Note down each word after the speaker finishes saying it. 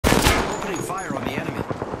Opening fire on the enemy.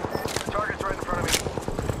 Target's right in front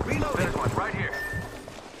of me. Reloading. There's one right here.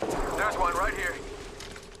 There's one right here.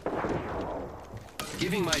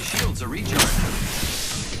 Giving my shields a recharge.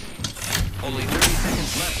 Only 30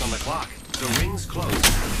 seconds left on the clock. The ring's closed.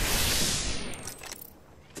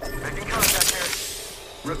 Making contact here.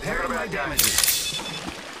 Repairing my damages.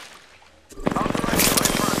 Up the right in front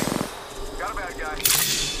of me. Got a bad guy.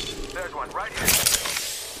 There's one right here.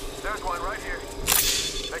 There's one right here.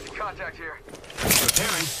 Making contact here.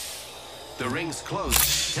 Repairing. The ring's closed.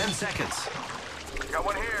 10 seconds. Got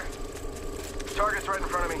one here. Target's right in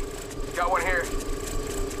front of me. Got one here.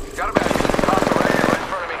 Got a bad guy. Hostile right here, right in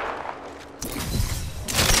front of me.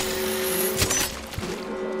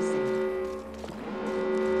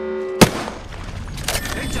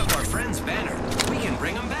 Picked up our friend's banner. We can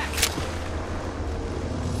bring him back.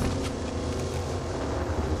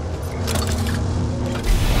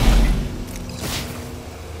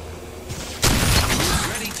 Who's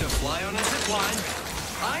ready to fly on a zip line?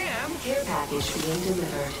 I am. Care package being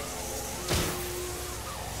delivered.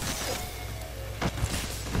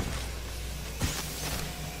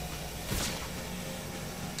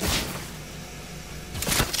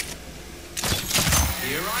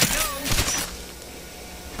 Here I go.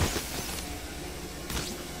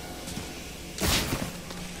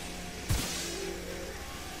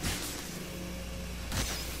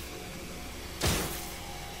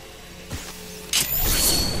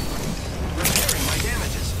 Repairing my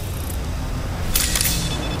damages.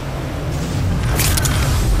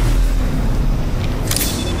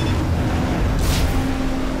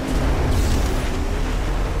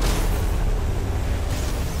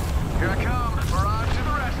 Here I come. Mirage to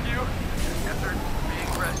the rescue. Yes, sir.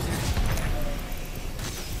 Being rescued.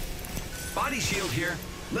 Body shield here.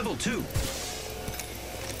 Level 2.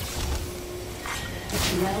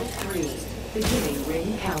 Level 3. Beginning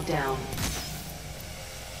ring countdown.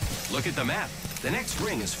 Look at the map. The next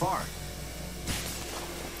ring is far.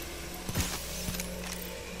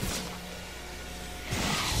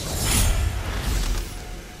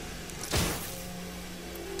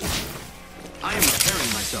 I am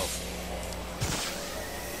repairing myself.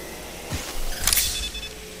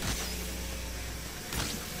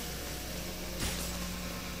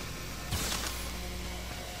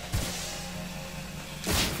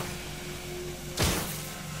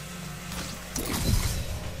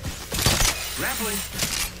 Grappling.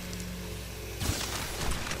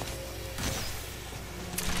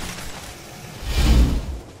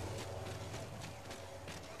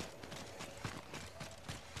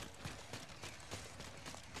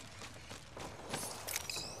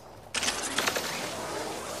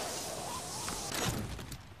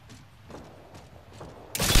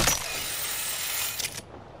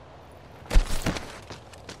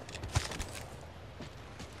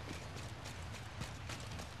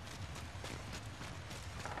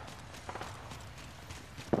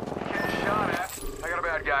 Getting shot at. I got a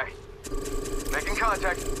bad guy. Making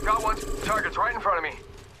contact. Got one. Target's right in front of me.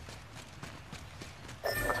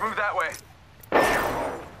 Let's move that way.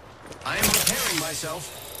 I am repairing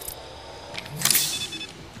myself.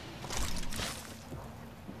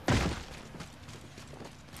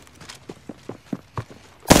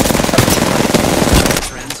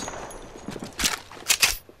 Friends.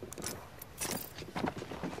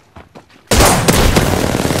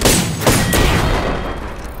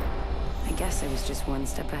 I guess I was just one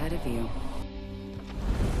step ahead of you.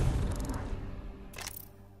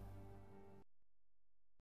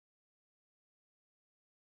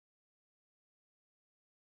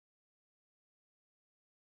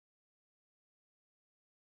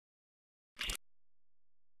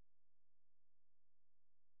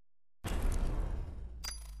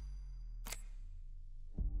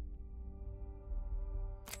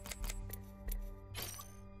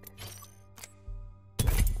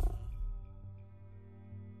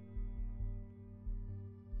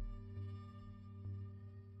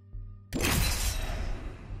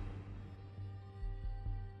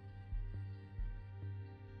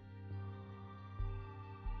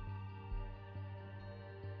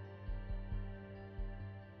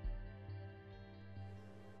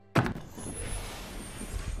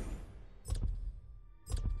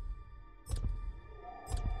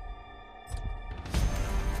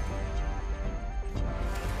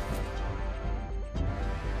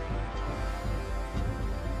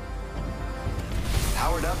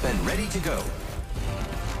 Powered up and ready to go.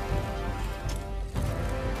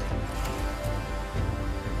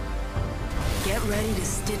 Get ready to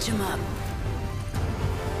stitch him up.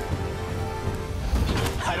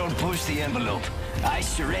 I don't push the envelope. I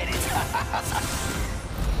shred it.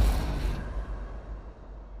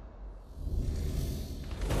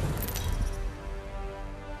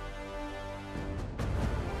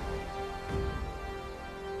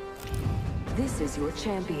 This is your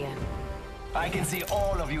champion. I can see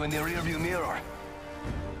all of you in the rearview mirror.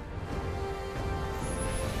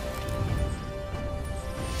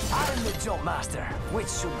 I'm the jump master, which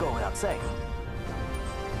should go without saying.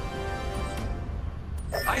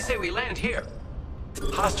 I say we land here.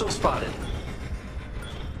 Hostile spotted.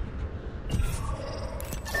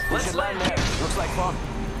 Let's land there. here. Looks like fun.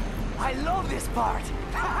 I love this part.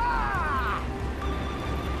 Ha ha!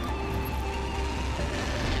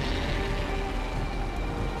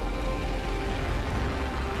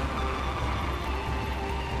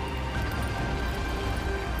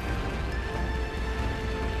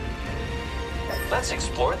 Let's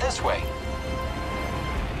explore this way.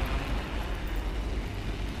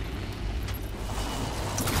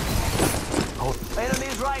 Oh,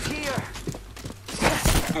 enemies right here.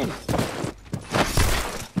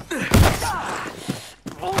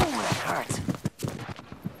 Oh, that hurts.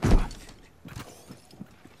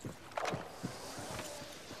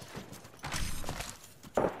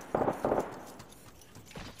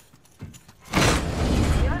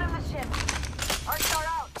 Give him the ship. Arc star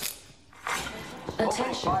out.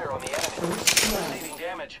 Opening fire on the enemy. Eliminating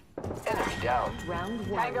damage. Enemy down. Round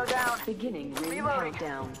one. Tango down. Beginning ring Reloading.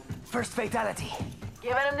 countdown. First fatality.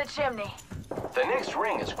 Giving him the chimney. The next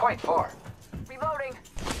ring is quite far. Reloading.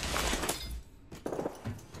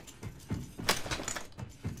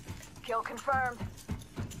 Kill confirmed.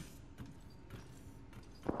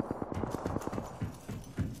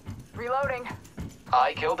 Reloading.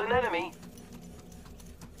 I killed an enemy.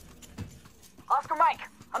 Oscar Mike,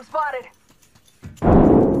 I'm spotted.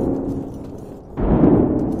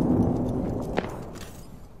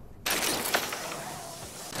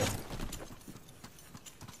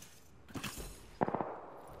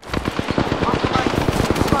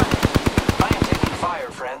 I am taking fire,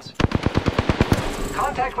 friends.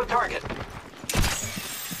 Contact with target.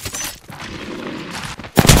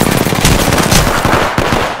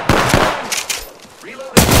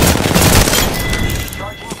 Reloading.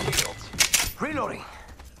 Charging shields. Reloading.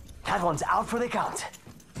 That one's out for the count.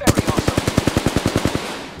 Very awesome.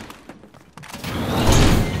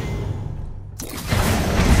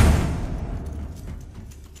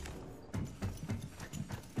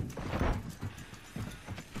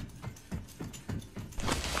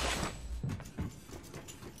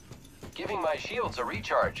 Giving my shields a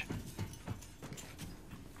recharge.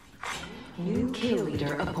 New kill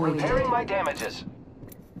leader appointed. Repairing my damages.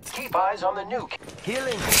 Keep eyes on the nuke.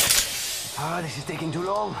 Healing. Ah, this is taking too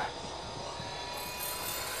long.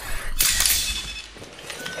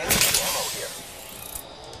 Enemy ammo here.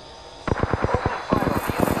 Opening fire on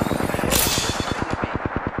the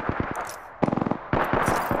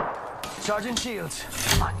enemy. Charging shields.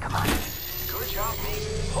 Come on, come on. Good job, me.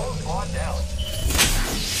 Whole squad down.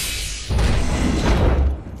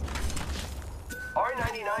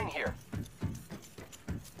 R99 here.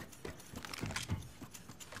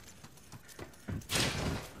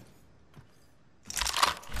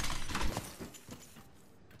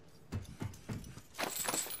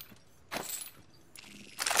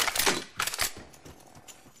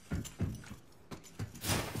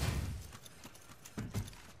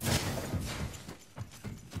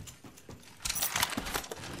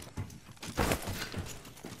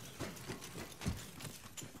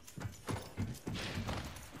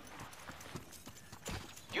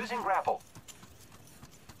 Using grapple.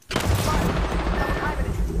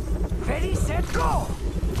 Ready, set, go!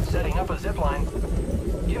 Setting up a zipline.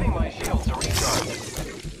 Giving my shields a recharge.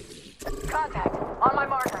 Contact. On my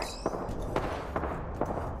marker.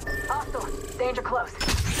 Hostile. Danger close.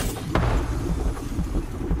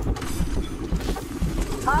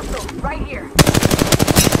 Hostile. Right here.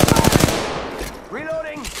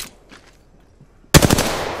 Reloading!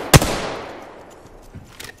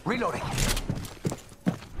 Reloading.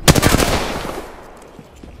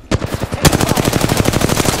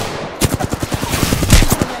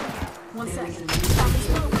 1 second.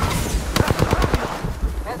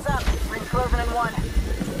 Heads up. Ring's closing in 1.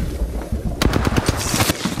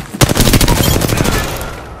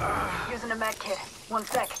 Using a med kit. 1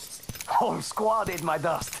 sec. Whole squad ate my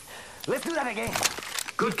dust. Let's do that again.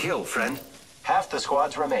 Good kill, friend. Half the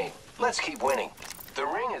squads remain. Let's keep winning. The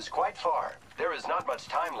ring is quite far. There is not much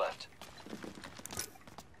time left.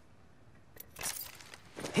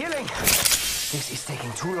 Healing. This is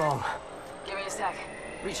taking too long. Give me a sec.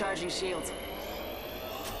 Recharging shields.